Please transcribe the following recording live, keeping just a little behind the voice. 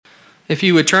If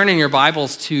you would turn in your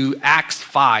Bibles to Acts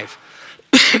 5.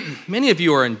 Many of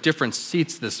you are in different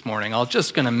seats this morning. I'm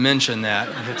just going to mention that.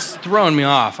 It's throwing me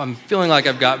off. I'm feeling like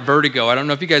I've got vertigo. I don't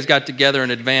know if you guys got together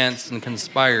in advance and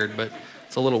conspired, but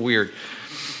it's a little weird.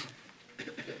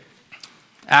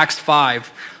 Acts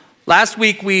 5. Last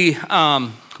week we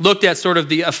looked at sort of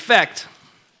the effect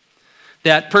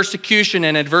that persecution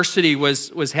and adversity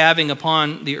was having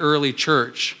upon the early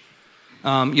church.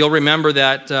 You'll remember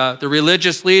that the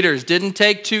religious leaders didn't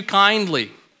take too kindly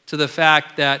to the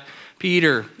fact that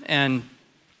Peter and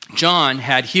John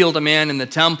had healed a man in the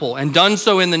temple and done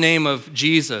so in the name of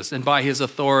Jesus and by his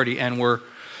authority, and were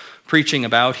preaching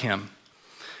about him.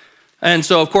 And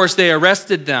so, of course, they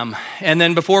arrested them, and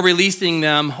then before releasing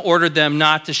them, ordered them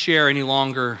not to share any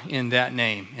longer in that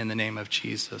name, in the name of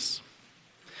Jesus.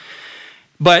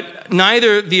 But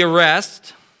neither the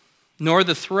arrest nor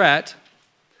the threat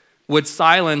would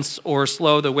silence or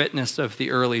slow the witness of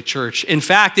the early church. In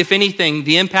fact, if anything,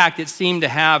 the impact it seemed to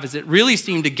have is it really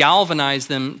seemed to galvanize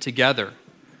them together.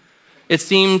 It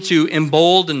seemed to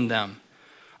embolden them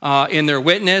in their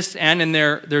witness and in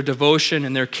their devotion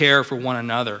and their care for one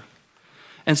another.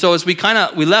 And so as we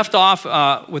left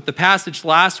off with the passage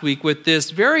last week with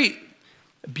this very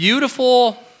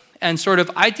beautiful and sort of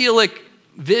idyllic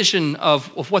vision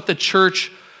of what the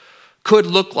church could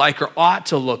look like or ought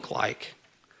to look like.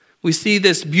 We see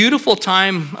this beautiful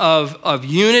time of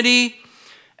unity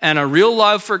and a real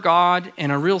love for God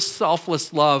and a real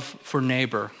selfless love for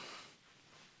neighbor.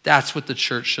 That's what the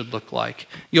church should look like.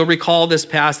 You'll recall this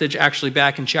passage actually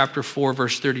back in chapter 4,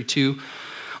 verse 32.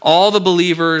 All the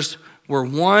believers were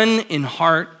one in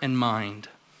heart and mind.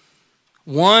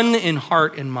 One in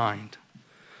heart and mind.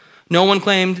 No one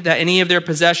claimed that any of their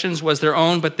possessions was their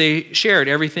own, but they shared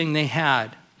everything they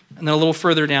had. And then a little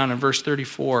further down in verse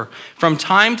 34, from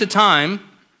time to time,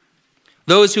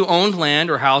 those who owned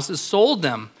land or houses sold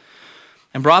them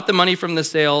and brought the money from the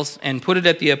sales and put it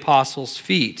at the apostles'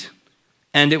 feet,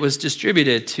 and it was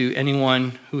distributed to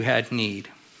anyone who had need.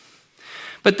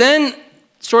 But then,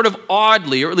 sort of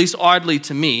oddly, or at least oddly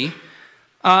to me,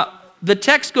 the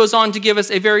text goes on to give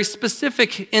us a very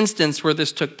specific instance where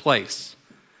this took place,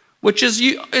 which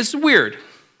is weird.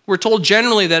 We're told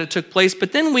generally that it took place,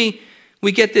 but then we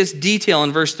get this detail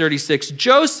in verse 36.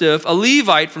 Joseph, a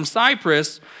Levite from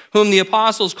Cyprus, whom the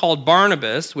apostles called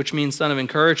Barnabas, which means son of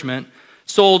encouragement,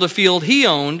 sold a field he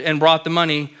owned and brought the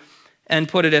money and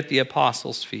put it at the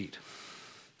apostles' feet.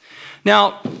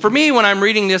 Now, for me, when I'm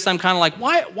reading this, I'm kind of like,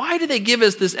 why do they give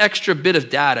us this extra bit of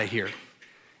data here?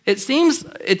 It seems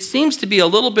to be a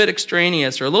little bit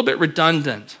extraneous or a little bit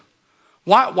redundant.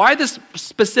 Why this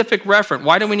specific reference?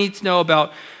 Why do we need to know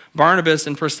about Barnabas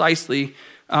and precisely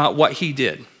what he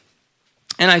did?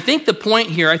 And I think the point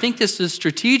here, I think this is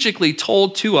strategically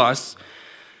told to us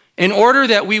in order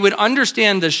that we would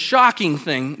understand the shocking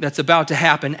thing that's about to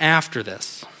happen after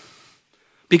this.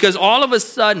 Because all of a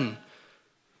sudden,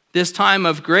 this time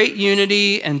of great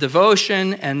unity and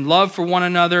devotion and love for one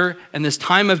another and this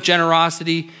time of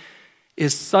generosity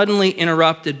is suddenly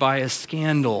interrupted by a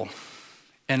scandal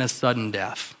and a sudden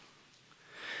death.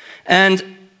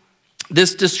 And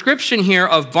this description here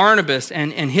of Barnabas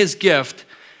and his gift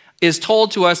is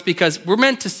told to us because we're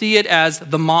meant to see it as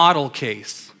the model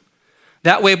case.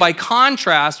 That way, by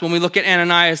contrast, when we look at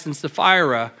Ananias and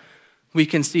Sapphira, we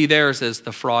can see theirs as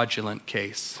the fraudulent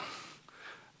case.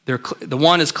 The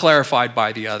one is clarified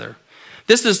by the other.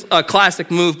 This is a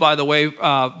classic move, by the way,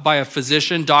 by a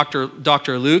physician, Dr.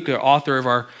 Luke, the author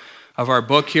of our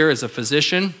book here, is a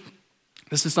physician.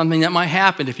 This is something that might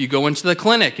happen if you go into the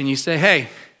clinic and you say, hey,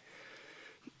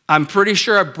 I'm pretty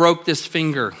sure I broke this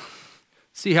finger.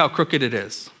 See how crooked it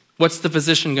is. What's the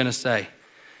physician going to say?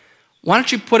 Why don't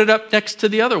you put it up next to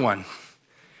the other one?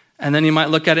 And then you might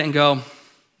look at it and go,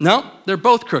 no, they're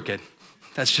both crooked.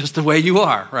 That's just the way you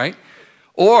are, right?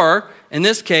 Or, in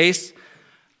this case,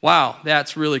 wow,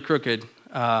 that's really crooked.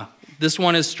 This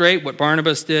one is straight, what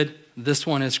Barnabas did. This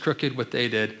one is crooked, what they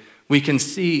did. We can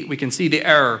see the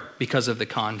error because of the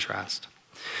contrast.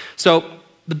 So,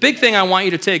 the big thing I want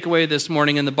you to take away this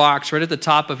morning in the box, right at the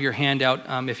top of your handout,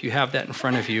 if you have that in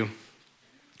front of you,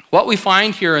 what we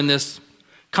find here in this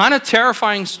kind of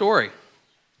terrifying story,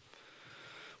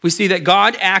 we see that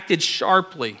God acted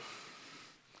sharply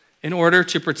in order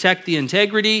to protect the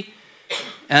integrity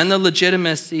and the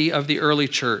legitimacy of the early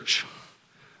church.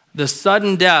 The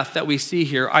sudden death that we see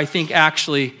here, I think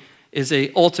actually is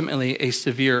ultimately a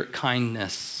severe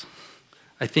kindness.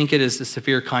 I think it is the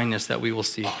severe kindness that we will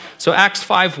see. So Acts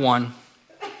 5:1.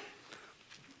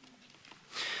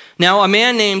 Now a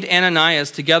man named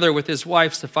Ananias, together with his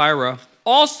wife Sapphira,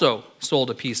 also sold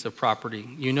a piece of property.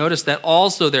 You notice that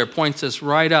also there points us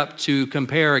right up to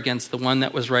compare against the one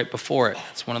that was right before it.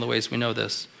 That's one of the ways we know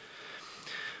this.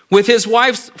 With his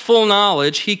wife's full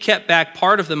knowledge, he kept back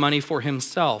part of the money for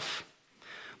himself,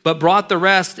 but brought the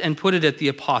rest and put it at the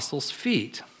apostles'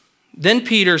 feet. Then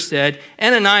Peter said,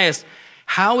 Ananias,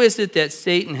 how is it that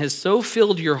Satan has so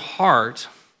filled your heart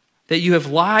that you have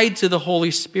lied to the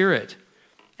Holy Spirit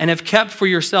and have kept for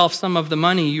yourself some of the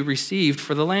money you received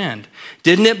for the land?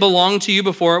 Didn't it belong to you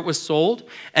before it was sold?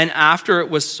 And after it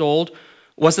was sold,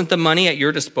 wasn't the money at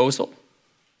your disposal?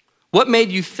 What made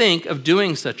you think of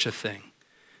doing such a thing?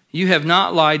 You have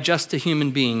not lied just to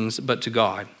human beings, but to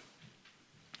God.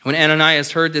 When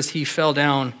Ananias heard this, he fell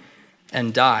down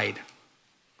and died.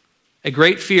 A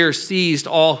great fear seized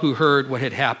all who heard what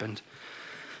had happened.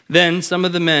 Then some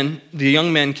of the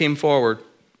young men came forward,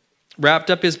 wrapped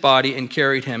up his body, and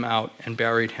carried him out and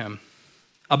buried him.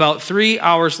 About 3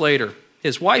 hours later,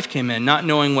 his wife came in, not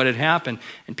knowing what had happened.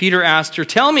 And Peter asked her,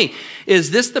 Tell me,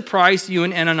 is this the price you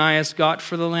and Ananias got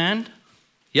for the land?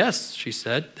 Yes, she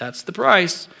said, that's the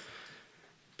price.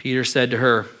 Peter said to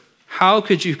her, How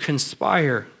could you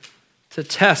conspire to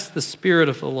test the Spirit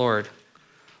of the Lord?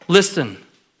 Listen,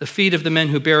 the feet of the men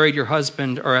who buried your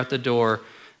husband are at the door,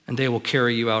 and they will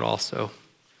carry you out also.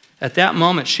 At that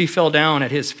moment, she fell down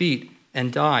at his feet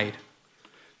and died.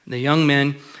 The young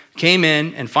men came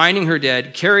in, and finding her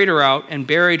dead, carried her out and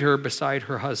buried her beside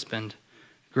her husband.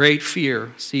 Great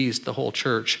fear seized the whole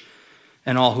church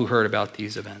and all who heard about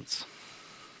these events.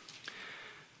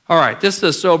 All right, this is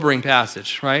a sobering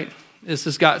passage, right? This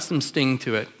has got some sting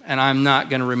to it, and I'm not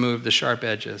going to remove the sharp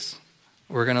edges.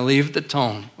 We're going to leave the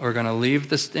tone, we're going to leave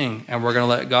the sting, and we're going to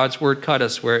let God's word cut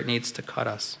us where it needs to cut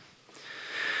us.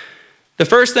 The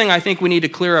first thing I think we need to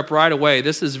clear up right away,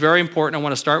 this is very important. I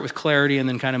want to start with clarity and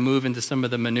then kind of move into some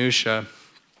of the minutia.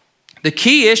 The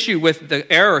key issue with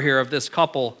the error here of this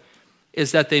couple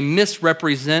is that they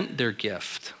misrepresent their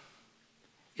gift.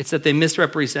 It's that they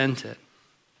misrepresent it.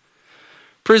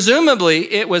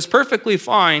 Presumably, it was perfectly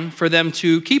fine for them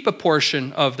to keep a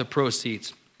portion of the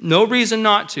proceeds. No reason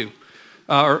not to.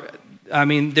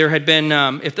 There had been,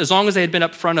 as long as they had been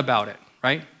upfront about it,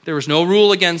 right? There was no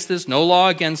rule against this, no law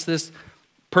against this.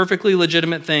 Perfectly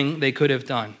legitimate thing they could have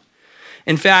done.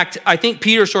 In fact, I think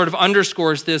Peter sort of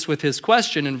underscores this with his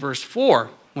question in verse 4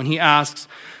 when he asks,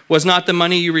 was not the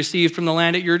money you received from the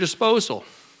land at your disposal?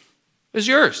 It was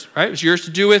yours, right? It was yours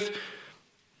to do with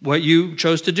what you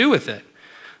chose to do with it.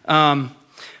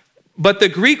 But the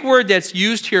Greek word that's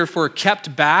used here for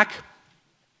kept back,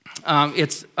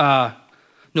 it's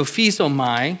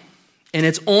nophizomai, and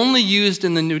it's only used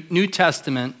in the New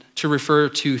Testament to refer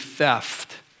to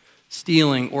theft,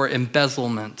 stealing, or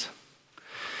embezzlement.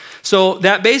 So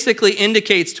that basically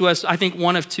indicates to us, I think,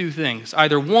 one of two things.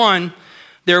 Either one,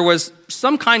 there was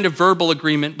some kind of verbal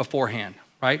agreement beforehand,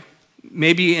 right?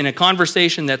 Maybe in a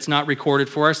conversation that's not recorded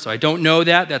for us, so I don't know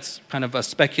that. That's kind of a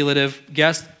speculative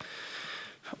guess.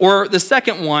 Or the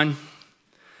second one,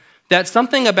 that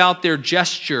something about their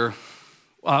gesture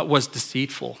was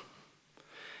deceitful.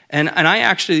 And I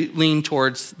actually lean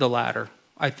towards the latter.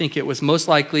 I think it was most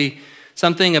likely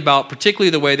something about particularly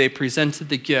the way they presented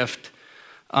the gift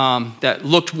that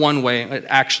looked one way, it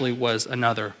actually was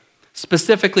another.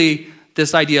 Specifically,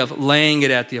 this idea of laying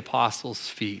it at the apostles'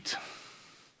 feet.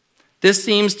 This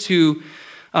seems to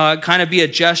kind of be a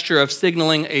gesture of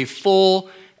signaling a full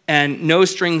and no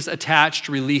strings attached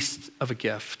release of a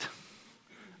gift.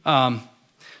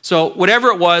 So whatever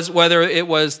it was, whether it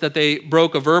was that they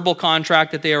broke a verbal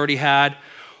contract that they already had,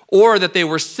 or that they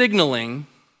were signaling,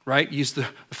 right, use the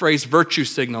phrase virtue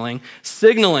signaling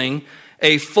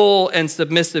a full and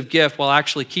submissive gift while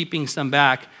actually keeping some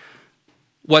back,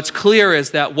 what's clear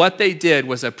is that what they did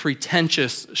was a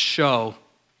pretentious show,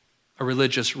 a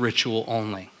religious ritual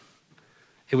only.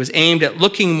 It was aimed at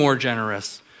looking more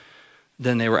generous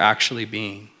than they were actually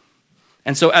being.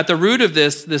 And so at the root of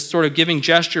this sort of giving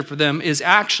gesture for them is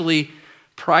actually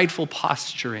prideful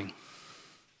posturing.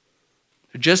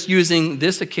 They're just using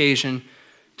this occasion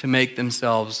to make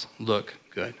themselves look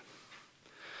good.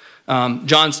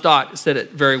 John Stott said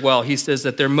it very well. He says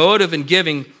that their motive in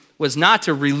giving was not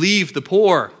to relieve the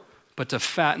poor, but to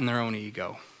fatten their own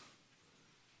ego.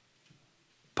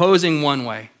 Posing one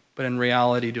way, but in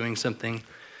reality doing something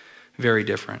very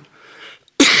different.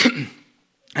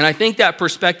 And I think that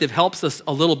perspective helps us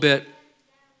a little bit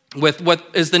with what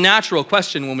is the natural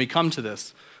question when we come to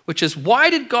this, which is, why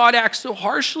did God act so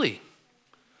harshly?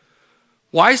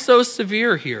 Why so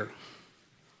severe here?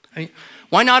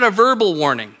 Why not a verbal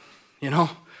warning?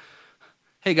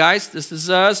 Hey guys, this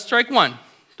is strike one.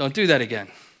 Don't do that again.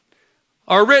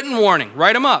 Or a written warning,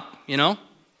 write them up, You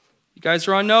You guys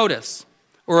are on notice.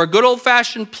 Or a good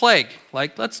old-fashioned plague,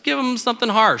 like let's give them something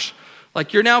harsh.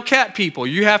 Like you're now cat people.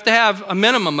 You have to have a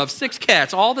minimum of 6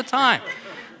 cats all the time.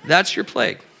 That's your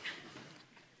plague.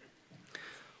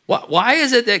 Why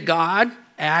is it that God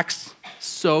acts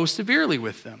so severely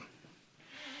with them?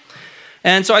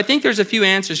 And so I think there's a few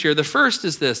answers here. The first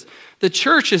is this: the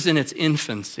church is in its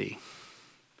infancy,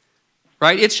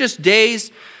 right? It's just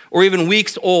days or even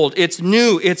weeks old. It's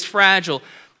new, it's fragile,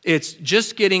 it's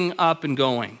just getting up and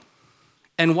going.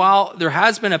 And while there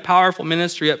has been a powerful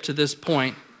ministry up to this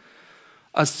point,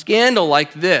 a scandal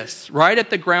like this, right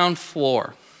at the ground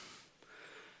floor,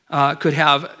 could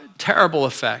have terrible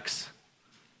effects,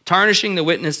 tarnishing the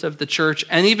witness of the church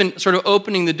and even sort of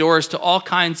opening the doors to all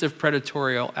kinds of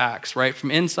predatory acts, right, from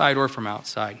inside or from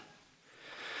outside.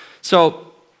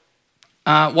 So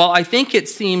while I think it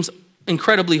seems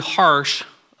incredibly harsh,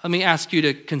 let me ask you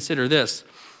to consider this.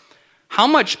 How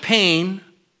much pain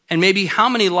and maybe how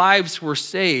many lives were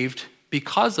saved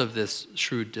because of this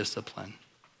shrewd discipline?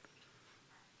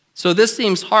 So this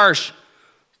seems harsh,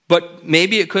 but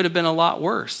maybe it could have been a lot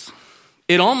worse.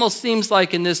 It almost seems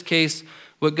like in this case,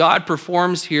 what God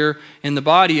performs here in the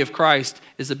body of Christ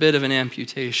is a bit of an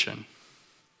amputation.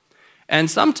 And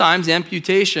sometimes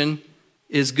amputation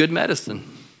is good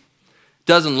medicine.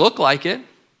 Doesn't look like it.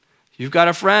 You've got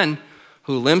a friend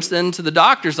who limps into the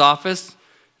doctor's office,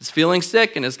 is feeling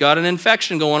sick and has got an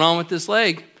infection going on with this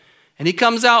leg, and he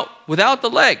comes out without the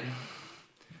leg.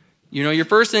 You know, your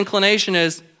first inclination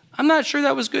is, I'm not sure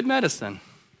that was good medicine.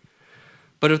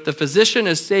 But if the physician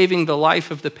is saving the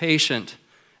life of the patient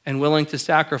and willing to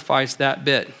sacrifice that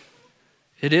bit,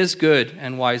 it is good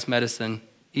and wise medicine,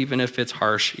 even if it's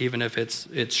harsh, even if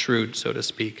it's shrewd, so to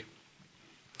speak.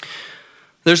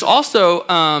 There's also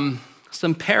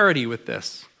some parity with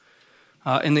this.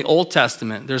 In the Old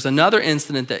Testament, there's another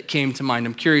incident that came to mind.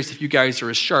 I'm curious if you guys are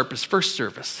as sharp as first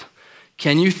service.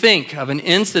 Can you think of an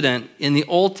incident in the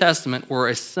Old Testament where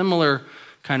a similar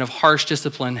kind of harsh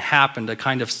discipline happened, a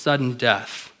kind of sudden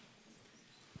death?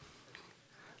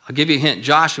 I'll give you a hint.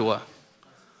 Joshua.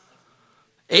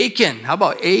 Achan. How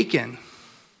about Achan?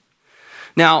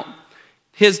 Now,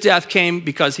 his death came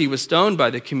because he was stoned by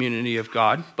the community of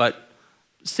God, but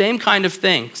same kind of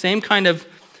thing, same kind of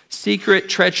secret,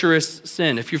 treacherous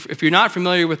sin. If you're not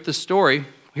familiar with the story,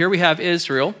 here we have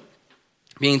Israel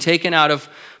being taken out of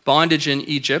bondage in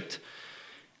Egypt,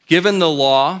 given the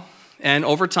law, and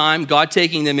over time, God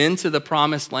taking them into the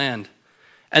promised land.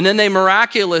 And then they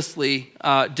miraculously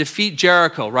defeat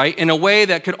Jericho, right, in a way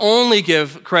that could only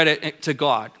give credit to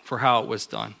God for how it was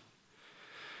done.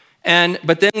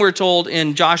 But then we're told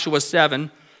in Joshua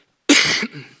 7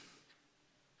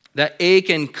 that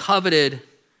Achan coveted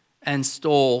and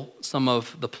stole some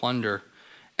of the plunder.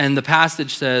 And the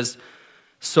passage says,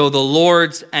 so the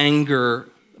Lord's anger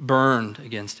burned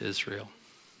against Israel.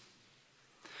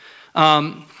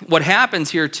 What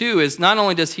happens here too is not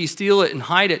only does he steal it and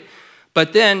hide it,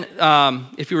 but then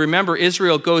if you remember,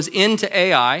 Israel goes into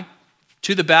Ai,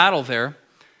 to the battle there,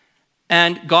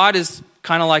 and God is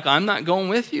kind of like, I'm not going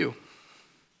with you.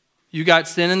 You got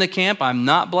sin in the camp, I'm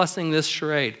not blessing this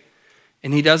charade.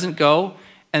 And he doesn't go.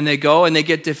 And they go and they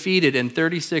get defeated, and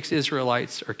 36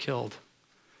 Israelites are killed.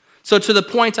 So to the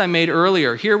point I made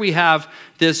earlier, here we have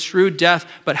this shrewd death,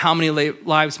 but how many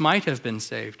lives might have been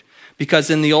saved? Because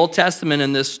in the Old Testament,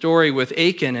 in this story with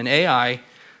Achan and Ai,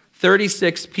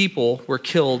 36 people were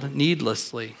killed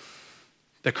needlessly.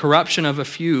 The corruption of a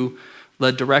few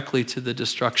led directly to the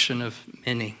destruction of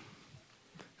many.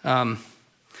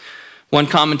 One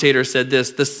commentator said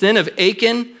this: the sin of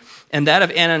Achan and that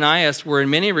of Ananias were in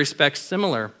many respects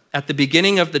similar at the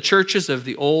beginning of the churches of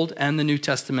the Old and the New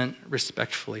Testament,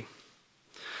 respectively.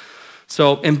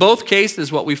 So in both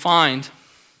cases, what we find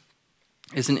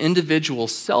is an individual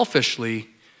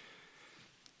selfishly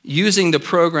using the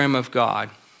program of God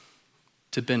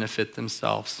to benefit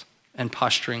themselves and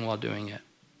posturing while doing it.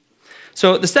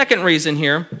 So the second reason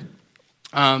here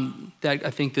that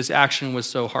I think this action was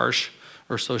so harsh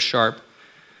or so sharp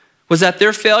was that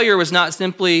their failure was not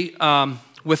simply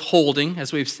withholding,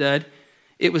 as we've said.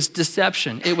 It was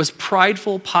deception. It was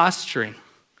prideful posturing.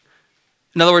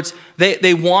 In other words,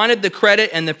 they wanted the credit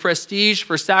and the prestige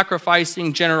for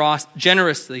sacrificing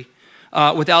generously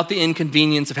without the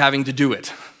inconvenience of having to do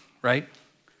it, right?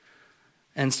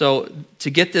 And so to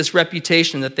get this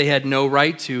reputation that they had no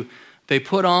right to, they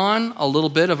put on a little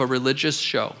bit of a religious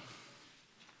show.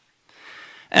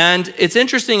 And it's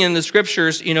interesting in the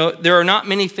scriptures, you know, there are not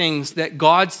many things that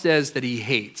God says that he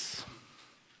hates.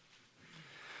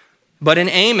 But in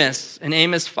Amos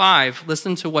 5,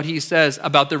 listen to what he says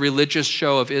about the religious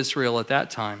show of Israel at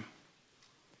that time.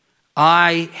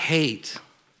 I hate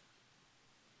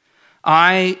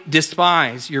I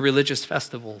despise your religious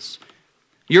festivals.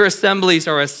 Your assemblies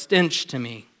are a stench to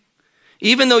me.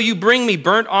 Even though you bring me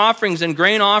burnt offerings and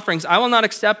grain offerings, I will not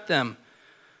accept them.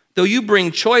 Though you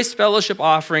bring choice fellowship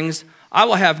offerings, I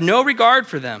will have no regard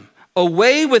for them.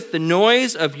 Away with the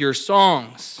noise of your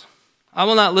songs. I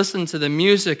will not listen to the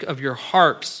music of your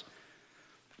harps,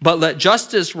 but let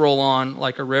justice roll on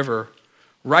like a river,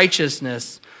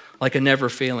 righteousness like a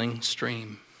never-failing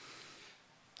stream.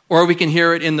 Or we can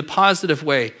hear it in the positive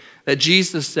way that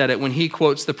Jesus said it when he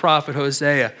quotes the prophet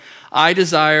Hosea. I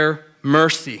desire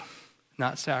mercy,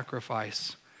 not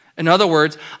sacrifice. In other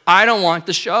words, I don't want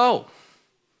the show.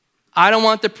 I don't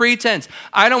want the pretense.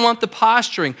 I don't want the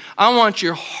posturing. I want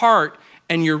your heart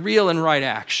and your real and right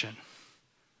action.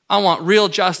 I want real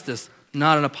justice,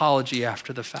 not an apology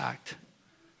after the fact.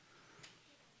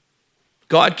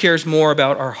 God cares more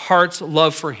about our heart's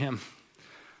love for him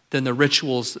than the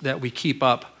rituals that we keep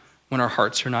up when our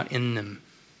hearts are not in them.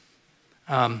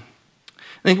 I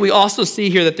think we also see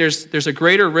here that there's a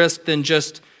greater risk than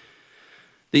just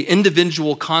the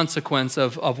individual consequence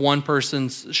of one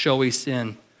person's showy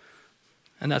sin.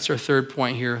 And that's our third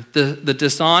point here. The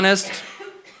dishonest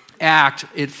act,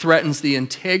 it threatens the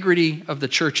integrity of the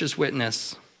church's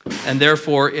witness, and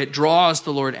therefore it draws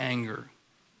the Lord anger.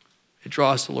 It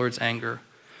draws the Lord's anger.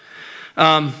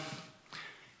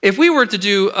 If we were to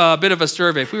do a bit of a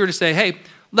survey, if we were to say, hey,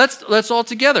 let's all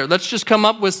together, let's just come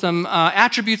up with some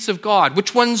attributes of God.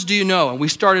 Which ones do you know? And we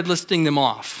started listing them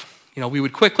off. We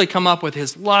would quickly come up with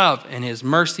his love and his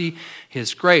mercy,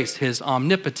 his grace, his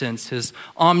omnipotence, his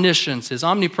omniscience, his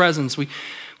omnipresence. We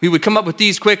would come up with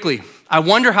these quickly. I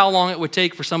wonder how long it would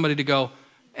take for somebody to go,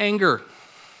 anger.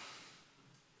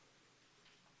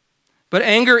 But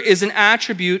anger is an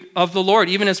attribute of the Lord,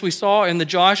 even as we saw in the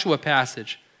Joshua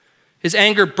passage. His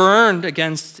anger burned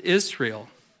against Israel.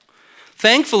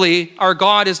 Thankfully, our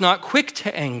God is not quick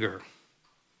to anger.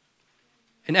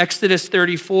 In Exodus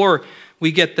 34,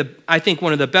 we get I think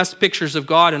one of the best pictures of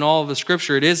God in all of the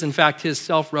scripture. It is, in fact, his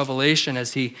self-revelation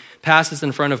as he passes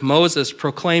in front of Moses,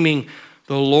 proclaiming,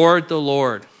 the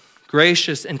Lord,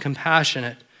 gracious and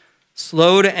compassionate,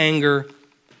 slow to anger,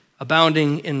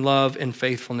 abounding in love and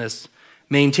faithfulness,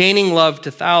 maintaining love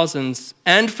to thousands,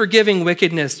 and forgiving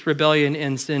wickedness, rebellion,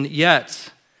 and sin,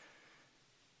 yet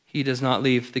he does not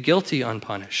leave the guilty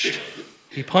unpunished.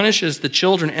 He punishes the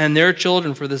children and their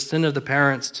children for the sin of the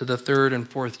parents to the third and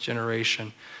fourth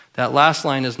generation. That last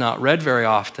line is not read very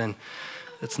often.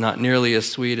 It's not nearly as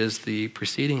sweet as the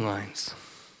preceding lines.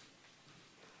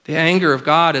 The anger of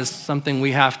God is something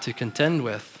we have to contend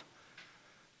with.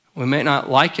 We may not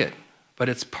like it, but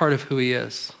it's part of who he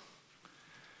is.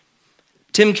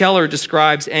 Tim Keller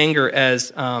describes anger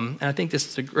as, and I think this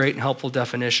is a great and helpful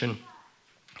definition.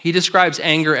 He describes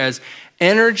anger as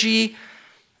energy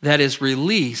that is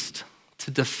released to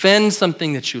defend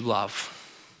something that you love.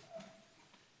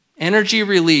 Energy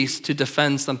released to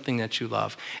defend something that you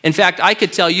love. In fact, I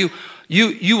could tell you,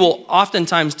 you will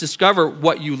oftentimes discover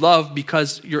what you love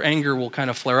because your anger will kind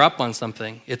of flare up on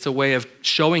something. It's a way of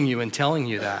showing you and telling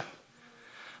you that.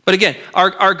 But again,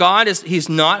 our God he's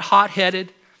not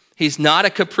hot-headed. He's not a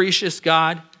capricious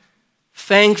God.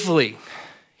 Thankfully,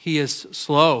 he is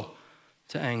slow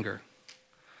to anger.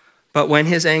 But when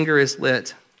his anger is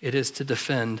lit, it is to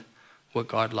defend what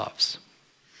God loves.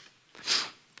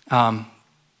 One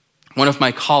of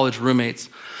my college roommates,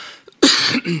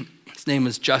 his name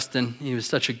was Justin. He was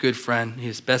such a good friend. He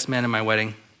was the best man in my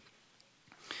wedding.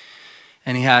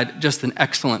 And he had just an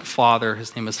excellent father.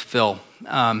 His name was Phil.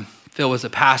 Phil was a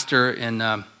pastor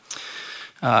in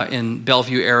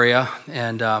Bellevue area.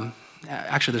 And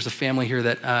actually, there's a family here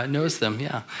that knows them,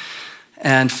 yeah.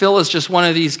 And Phil is just one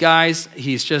of these guys.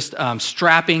 He's just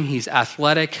strapping. He's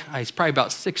athletic. He's probably about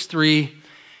 6'3".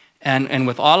 And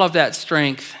with all of that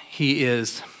strength, he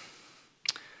is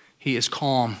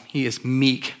calm. He is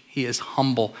meek. He is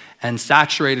humble and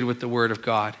saturated with the Word of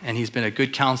God. And he's been a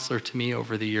good counselor to me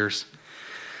over the years.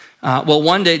 Well,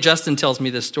 one day, Justin tells me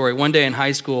this story. One day in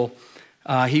high school,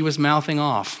 he was mouthing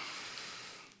off.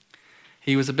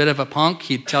 He was a bit of a punk.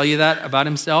 He'd tell you that about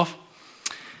himself.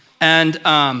 And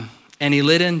he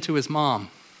lit into his mom.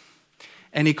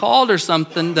 And he called her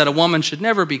something that a woman should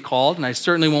never be called, and I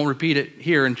certainly won't repeat it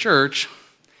here in church.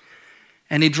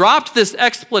 And he dropped this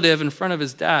expletive in front of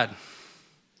his dad.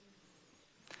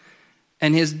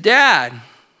 And his dad,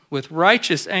 with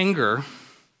righteous anger,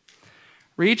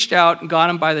 reached out and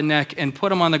got him by the neck and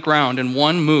put him on the ground in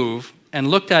one move and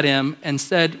looked at him and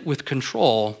said with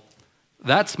control,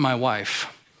 "That's my wife."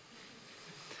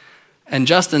 And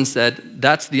Justin said,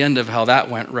 "That's the end of how that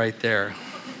went right there."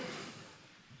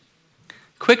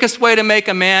 Quickest way to make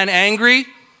a man angry?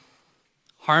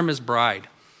 harm his bride.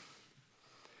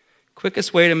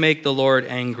 Quickest way to make the Lord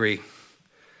angry,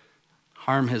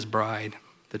 harm his bride,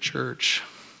 the church.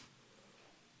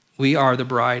 We are the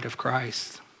bride of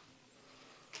Christ.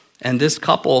 And this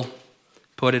couple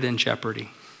put it in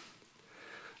jeopardy.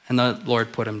 And the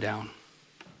Lord put him down.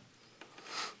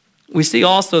 We see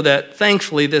also that,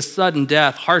 thankfully, this sudden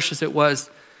death, harsh as it was,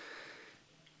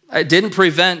 it didn't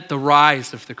prevent the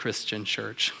rise of the Christian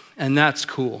church. And that's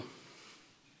cool.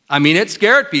 I mean, it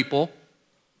scared people.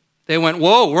 They went,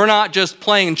 whoa, we're not just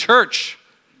playing church.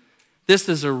 This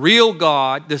is a real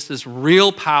God. This is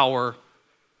real power.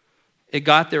 It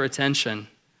got their attention,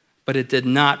 but it did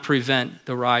not prevent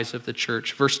the rise of the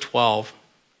church. Verse 12.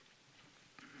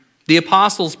 The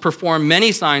apostles performed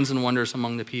many signs and wonders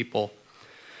among the people.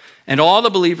 And all the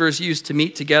believers used to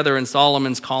meet together in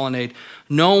Solomon's colonnade.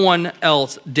 No one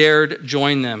else dared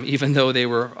join them, even though they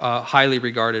were highly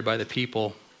regarded by the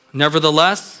people.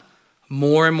 Nevertheless,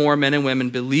 more and more men and women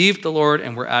believed the Lord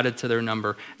and were added to their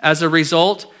number. As a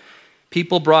result,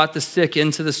 people brought the sick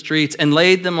into the streets and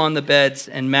laid them on the beds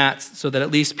and mats so that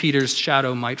at least Peter's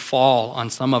shadow might fall on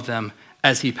some of them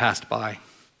as he passed by.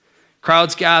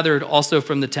 Crowds gathered also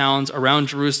from the towns around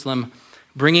Jerusalem,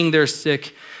 bringing their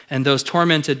sick and those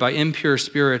tormented by impure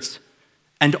spirits,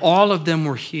 and all of them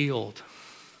were healed.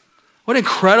 What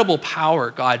incredible power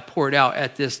God poured out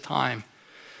at this time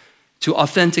to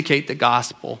authenticate the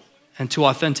gospel and to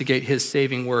authenticate his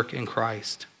saving work in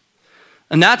Christ.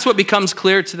 And that's what becomes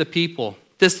clear to the people.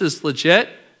 This is legit,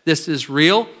 this is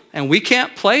real, and we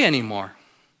can't play anymore.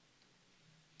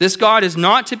 This God is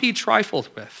not to be trifled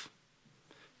with.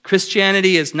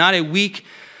 Christianity is not a weak,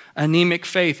 anemic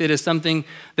faith. It is something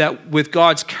that with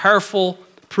God's careful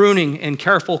pruning and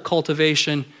careful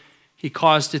cultivation, he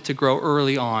caused it to grow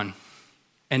early on,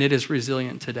 and it is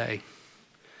resilient today.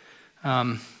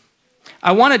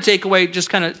 I want to take away, just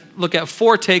kind of look at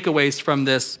 4 takeaways from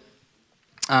this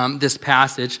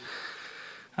passage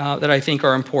that I think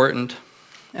are important.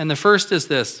 And the first is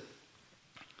this,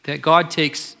 that God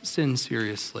takes sin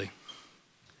seriously.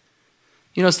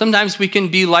 You know, sometimes we can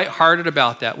be lighthearted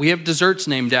about that. We have desserts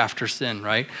named after sin,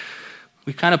 right?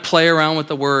 We kind of play around with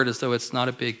the word as though it's not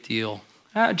a big deal.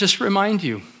 Just remind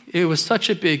you, it was such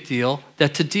a big deal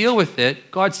that to deal with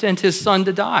it, God sent his son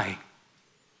to die.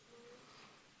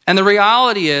 And the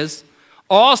reality is,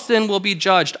 all sin will be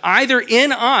judged either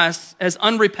in us as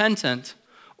unrepentant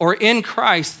or in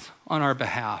Christ on our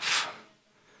behalf.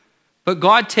 But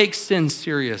God takes sin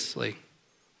seriously.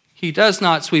 He does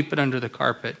not sweep it under the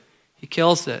carpet. He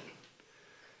kills it.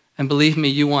 And believe me,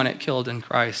 you want it killed in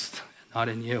Christ, not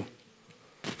in you.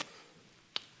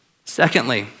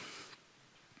 Secondly,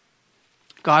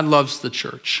 God loves the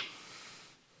church.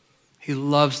 He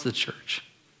loves the church.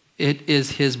 It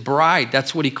is his bride.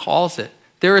 That's what he calls it.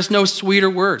 There is no sweeter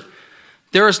word.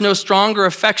 There is no stronger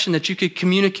affection that you could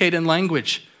communicate in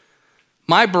language.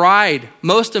 My bride,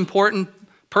 most important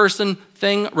person,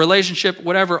 thing, relationship,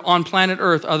 whatever on planet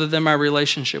Earth other than my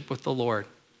relationship with the Lord.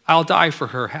 I'll die for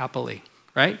her happily,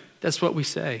 right? That's what we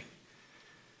say.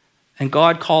 And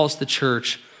God calls the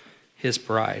church his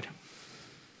bride.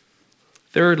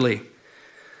 Thirdly,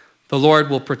 the Lord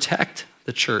will protect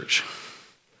the church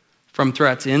from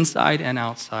threats inside and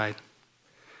outside.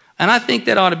 And I think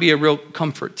that ought to be a real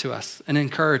comfort to us, an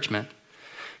encouragement.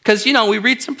 Because, you know, we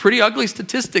read some pretty ugly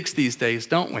statistics these days,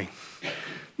 don't we?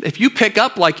 If you pick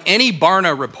up like any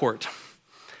Barna report,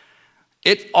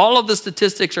 all of the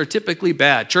statistics are typically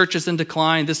bad. Church is in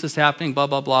decline, this is happening, blah,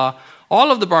 blah, blah. All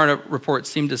of the Barna reports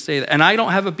seem to say that. And I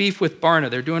don't have a beef with Barna.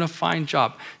 They're doing a fine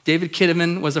job. David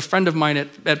Kitteman was a friend of mine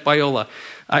at Biola.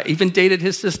 I even dated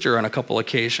his sister on a couple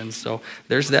occasions. So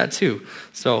there's that too.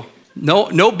 So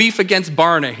no beef against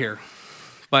Barna here.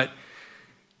 But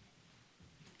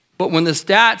when the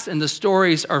stats and the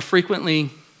stories are frequently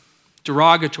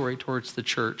derogatory towards the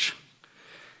church,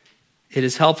 it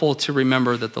is helpful to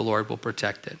remember that the Lord will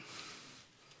protect it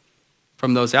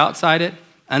from those outside it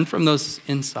and from those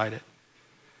inside it.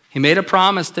 He made a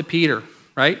promise to Peter,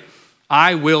 right?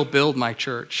 I will build my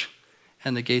church,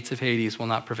 and the gates of Hades will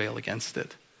not prevail against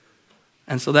it.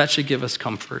 And so that should give us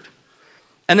comfort.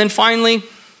 And then finally,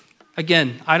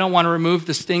 again, I don't want to remove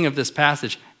the sting of this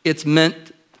passage. It's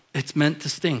meant to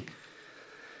sting.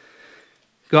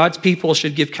 God's people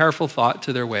should give careful thought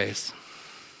to their ways.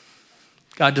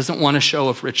 God doesn't want a show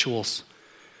of rituals.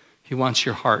 He wants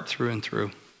your heart through and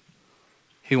through.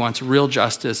 He wants real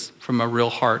justice from a real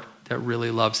heart that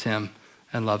really loves him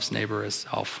and loves neighbor as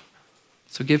self.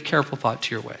 So give careful thought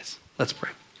to your ways. Let's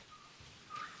pray.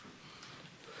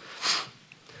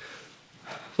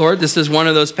 Lord, this is one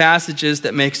of those passages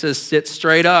that makes us sit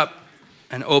straight up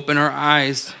and open our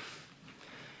eyes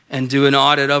and do an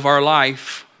audit of our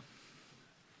life.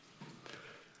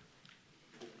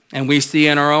 And we see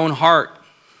in our own heart,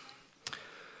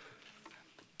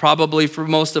 probably for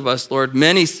most of us, Lord,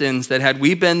 many sins that had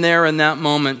we been there in that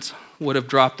moment would have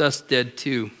dropped us dead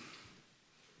too.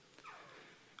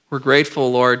 We're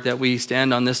grateful, Lord, that we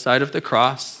stand on this side of the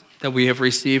cross, that we have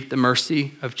received the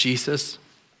mercy of Jesus.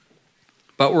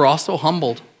 But we're also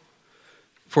humbled,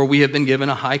 for we have been given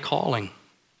a high calling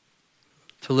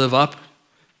to live up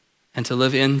and to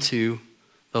live into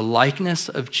the likeness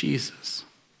of Jesus.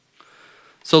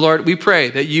 So, Lord, we pray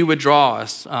that you would draw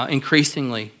us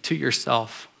increasingly to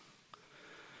yourself.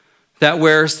 That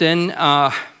where sin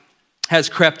has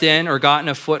crept in or gotten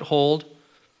a foothold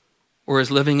or is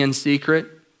living in secret,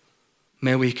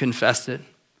 may we confess it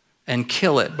and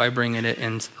kill it by bringing it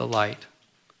into the light.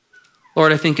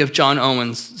 Lord, I think of John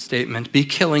Owen's statement, be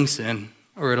killing sin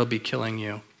or it'll be killing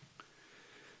you.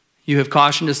 You have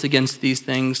cautioned us against these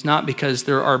things, not because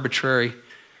they're arbitrary,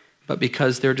 but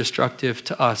because they're destructive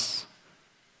to us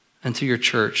and to your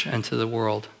church and to the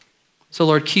world. So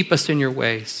Lord, keep us in your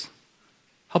ways.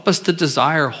 Help us to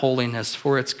desire holiness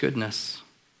for its goodness.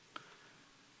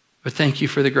 But thank you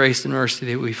for the grace and mercy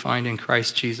that we find in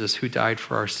Christ Jesus, who died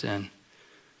for our sin.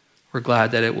 We're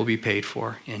glad that it will be paid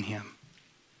for in him.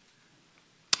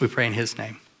 We pray in his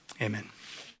name. Amen.